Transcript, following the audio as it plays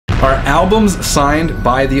Are albums signed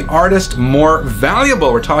by the artist more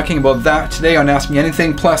valuable? We're talking about that today on Ask Me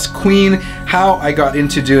Anything, plus Queen, how I got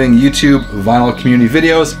into doing YouTube vinyl community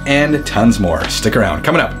videos, and tons more. Stick around.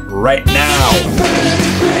 Coming up right now.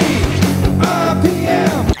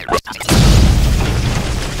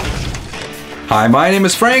 Hi, my name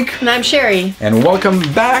is Frank. And I'm Sherry. And welcome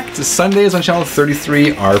back to Sundays on channel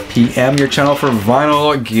 33 RPM, your channel for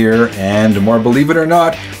vinyl gear and more. Believe it or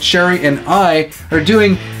not, Sherry and I are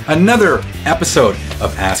doing another episode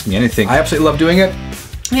of Ask Me Anything. I absolutely love doing it.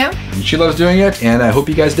 Yeah. And she loves doing it, and I hope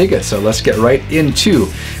you guys dig it. So let's get right into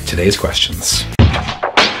today's questions.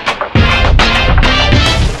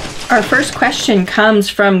 Our first question comes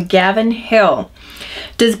from Gavin Hill.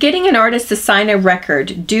 Does getting an artist to sign a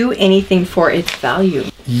record do anything for its value?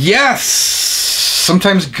 Yes!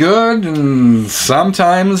 Sometimes good and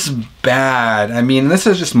sometimes bad. I mean, this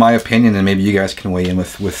is just my opinion, and maybe you guys can weigh in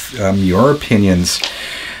with your opinions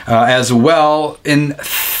as well. In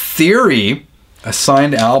theory, a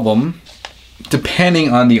signed album,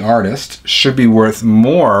 depending on the artist, should be worth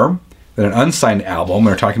more than an unsigned album.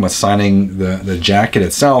 We're talking about signing the jacket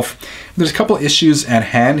itself. There's a couple issues at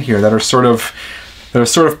hand here that are sort of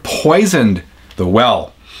poisoned the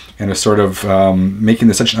well and are sort of making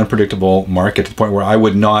this such an unpredictable market to the point where I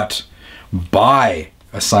would not buy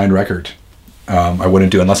a signed record. I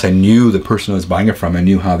wouldn't do it unless I knew the person I was buying it from. I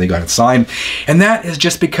knew how they got it signed. And that is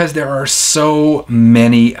just because there are so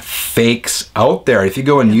many fakes out there. If you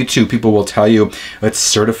go on YouTube, people will tell you it's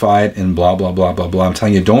certified and blah, blah, blah, blah, blah. I'm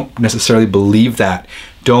telling you, don't necessarily believe that.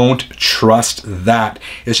 Don't trust that.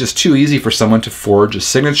 It's just too easy for someone to forge a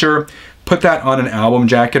signature, put that on an album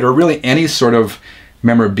jacket, or really any sort of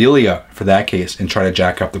memorabilia for that case, and try to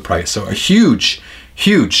jack up the price. So a huge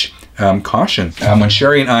caution. When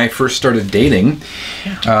Sherry and I first started dating,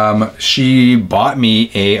 she bought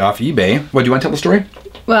me off eBay. What, do you want to tell the story?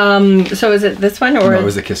 So is it this one or? No, it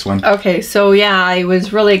was the Kiss one. Okay, so yeah, I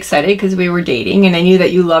was really excited because we were dating and I knew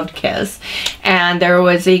that you loved Kiss. And there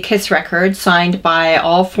was a Kiss record signed by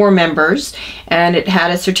all 4 members and it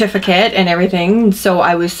had a certificate and everything. So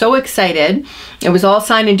I was so excited. It was all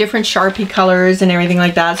signed in different Sharpie colors and everything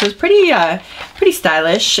like that. So it was pretty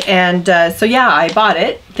stylish. And so yeah, I bought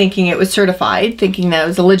it thinking it was certified, thinking that it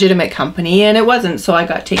was a legitimate company, and it wasn't. So I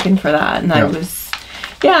got taken for that. And I was,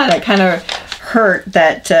 yeah, that kind of hurt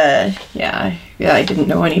that, yeah, I didn't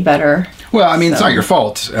know any better. Well, I mean, It's not your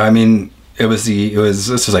fault. I mean, this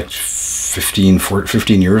was like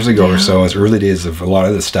 15 years ago or so. It was early days of a lot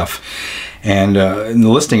of this stuff. And in the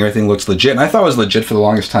listing, everything looks legit. And I thought it was legit for the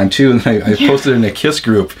longest time, too. And I posted it in a Kiss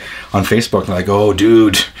group on Facebook. And like, oh,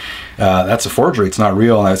 dude, that's a forgery. It's not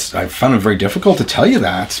real. And I found it very difficult to tell you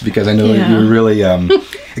that because I know that you were really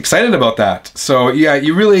excited about that. So, yeah,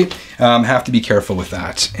 you really have to be careful with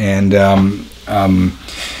that. And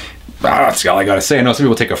that's all I got to say. I know some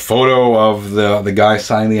people take a photo of the guy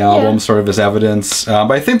signing the album sort of as evidence. But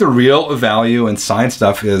I think the real value in signed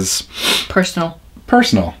stuff is personal.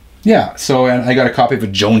 Yeah, so and I got a copy of a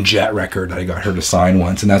Joan Jett record that I got her to sign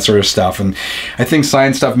once and that sort of stuff. And I think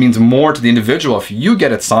signed stuff means more to the individual. If you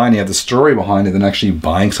get it signed, you have the story behind it than actually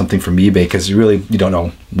buying something from eBay because you don't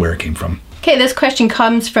know where it came from. Okay, this question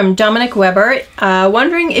comes from Dominic Weber,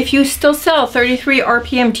 wondering if you still sell 33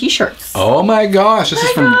 RPM t-shirts. Oh my gosh, this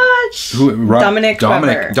is from Dominic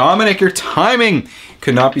Weber. Dominic, your timing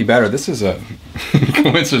could not be better. This is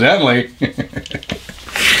coincidentally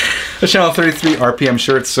the channel 33 RPM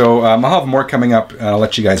shirts. So I'll have more coming up. I'll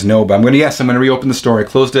let you guys know. But I'm going to reopen the store. I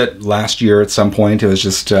closed it last year at some point. It was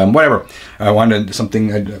just whatever. I wanted something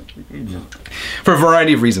for a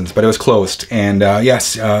variety of reasons, but it was closed. And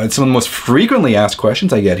yes, it's some of the most frequently asked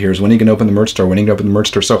questions I get here is when are you going to open the merch store? When are you going to open the merch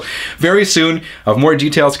store? So very soon, I have more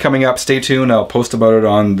details coming up. Stay tuned. I'll post about it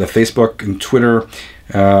on the Facebook and Twitter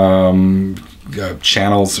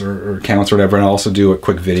channels or accounts or whatever, and I'll also do a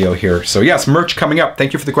quick video here. So yes, merch coming up.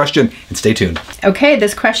 Thank you for the question and stay tuned. Okay,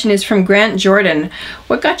 this question is from Grant Jordan.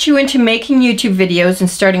 What got you into making YouTube videos and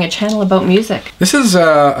starting a channel about music? This is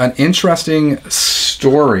an interesting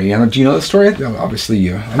story. Do you know the story? Obviously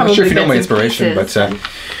you. I'm not sure if you know my inspiration, but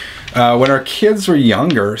when our kids were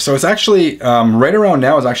younger, so it's actually right around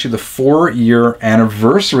now is actually the 4-year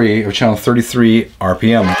anniversary of channel 33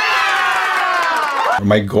 RPM.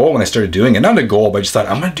 My goal when I started doing it, not a goal, but I just thought,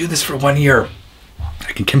 I'm going to do this for 1 year.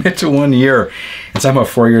 I can commit to 1 year. And somehow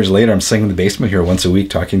 4 years later, I'm sitting in the basement here once a week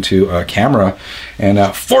talking to a camera, and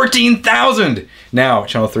 14,000 now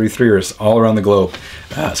channel 33ers all around the globe.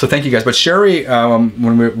 So thank you guys. But Sherry,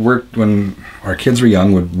 when our kids were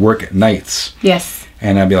young, would work at nights. Yes.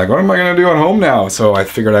 And I'd be like, what am I going to do at home now? So I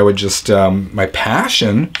figured I would just, my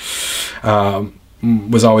passion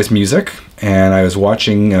was always music. and I was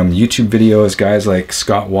watching YouTube videos, guys like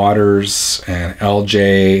Scott Waters and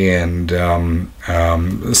LJ and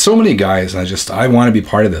so many guys. And I want to be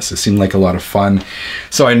part of this. It seemed like a lot of fun.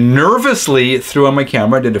 So I nervously threw on my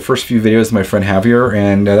camera, did the first few videos with my friend Javier,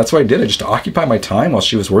 and that's what I did. I just occupied my time while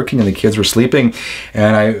she was working and the kids were sleeping.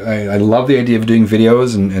 And I love the idea of doing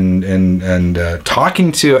videos and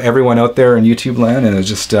talking to everyone out there in YouTube land. And it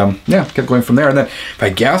just, yeah, kept going from there. And then I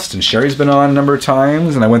guessed, and Sherry's been on a number of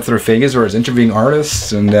times, and I went through a phase where I was interviewing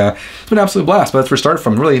artists, and it's been an absolute blast. But that's where it started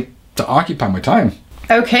from, really, to occupy my time.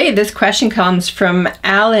 Okay, this question comes from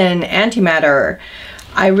Alan Antimatter.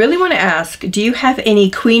 I really want to ask, do you have any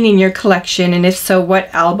Queen in your collection, and if so,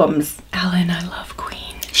 what albums? Alan, I love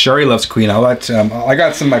Queen. Sherry loves Queen. I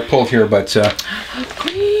got some I pulled here, but I love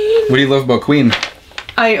Queen. What do you love about Queen?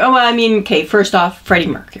 Okay, first off, Freddie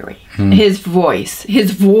Mercury. His voice,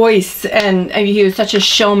 and I mean, he was such a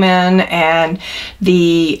showman, and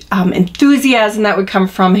the enthusiasm that would come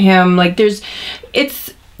from him. Like,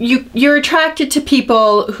 you're attracted to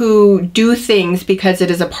people who do things because it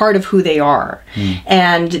is a part of who they are,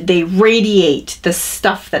 and they radiate the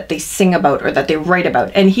stuff that they sing about or that they write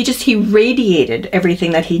about. And he radiated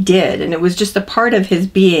everything that he did, and it was just a part of his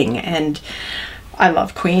being. And I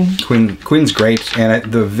love Queen. Queen's great,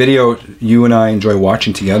 and the video you and I enjoy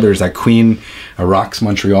watching together is that Queen Rocks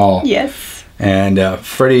Montreal. Yes. And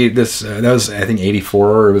Freddie, that was, I think,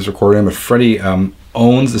 84 it was recorded, but Freddie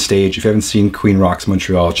owns the stage. If you haven't seen Queen Rocks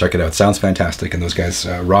Montreal, check it out. Sounds fantastic, and those guys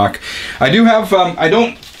rock. I do have, I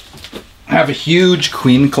don't have a huge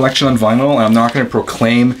Queen collection on vinyl, and I'm not going to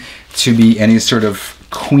proclaim to be any sort of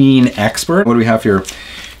Queen expert. What do we have here?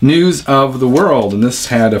 News of the world, and this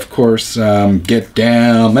had, of course, Get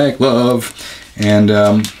Down, Make Love, and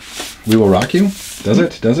We Will Rock You. Does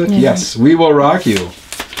it? Does it? Yeah. Yes, We Will Rock You.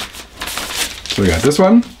 So we got this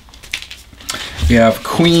one. We have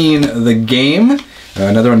Queen the Game.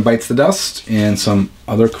 Another one, Bites the Dust, and some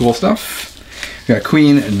other cool stuff. We got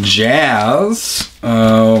Queen Jazz.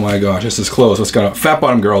 Oh my gosh, this is close. Let's go. Fat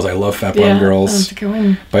Bottom Girls. I love Fat Bottom Girls. That's a good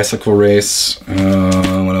one. Bicycle Race.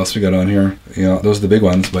 What else we got on here? Yeah, those are the big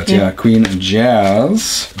ones. But yeah, Queen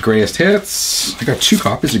Jazz. Greatest Hits. I got 2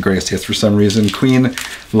 copies of Greatest Hits for some reason. Queen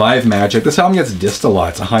Live Magic. This album gets dissed a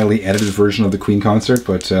lot. It's a highly edited version of the Queen concert,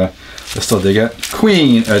 but I still dig it.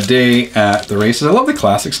 Queen, A Day at the Races. I love the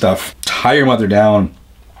classic stuff. Tie Your Mother Down.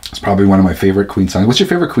 It's probably one of my favorite Queen songs. What's your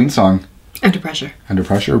favorite Queen song? Under Pressure. Under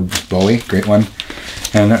Pressure, Bowie, great one.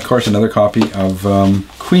 And of course another copy of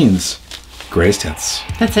Queen's Greatest Hits.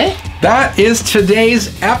 That's it. That is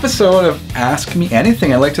today's episode of Ask Me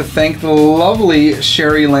Anything. I'd like to thank the lovely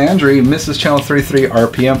Sherry Landry, Mrs. Channel 33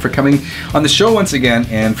 RPM, for coming on the show once again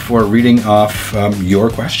and for reading off your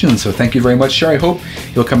questions. So thank you very much, Sherry. I hope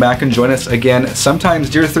you'll come back and join us again sometimes.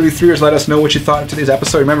 Dear 33ers, let us know what you thought of today's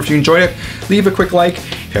episode. Remember, if you enjoyed it, leave a quick like.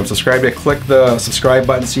 If you haven't subscribed yet, click the subscribe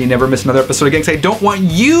button so you never miss another episode again, because I don't want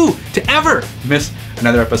you to ever miss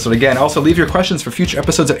another episode again. Also, leave your questions for future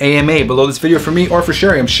episodes of AMA below this video for me or for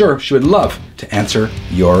Sherry. I'm sure she would love to answer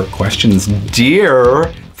your questions. Dear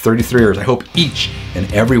 33ers, I hope each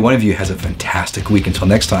and every one of you has a fantastic week. Until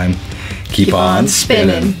next time, keep on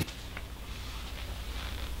spinning.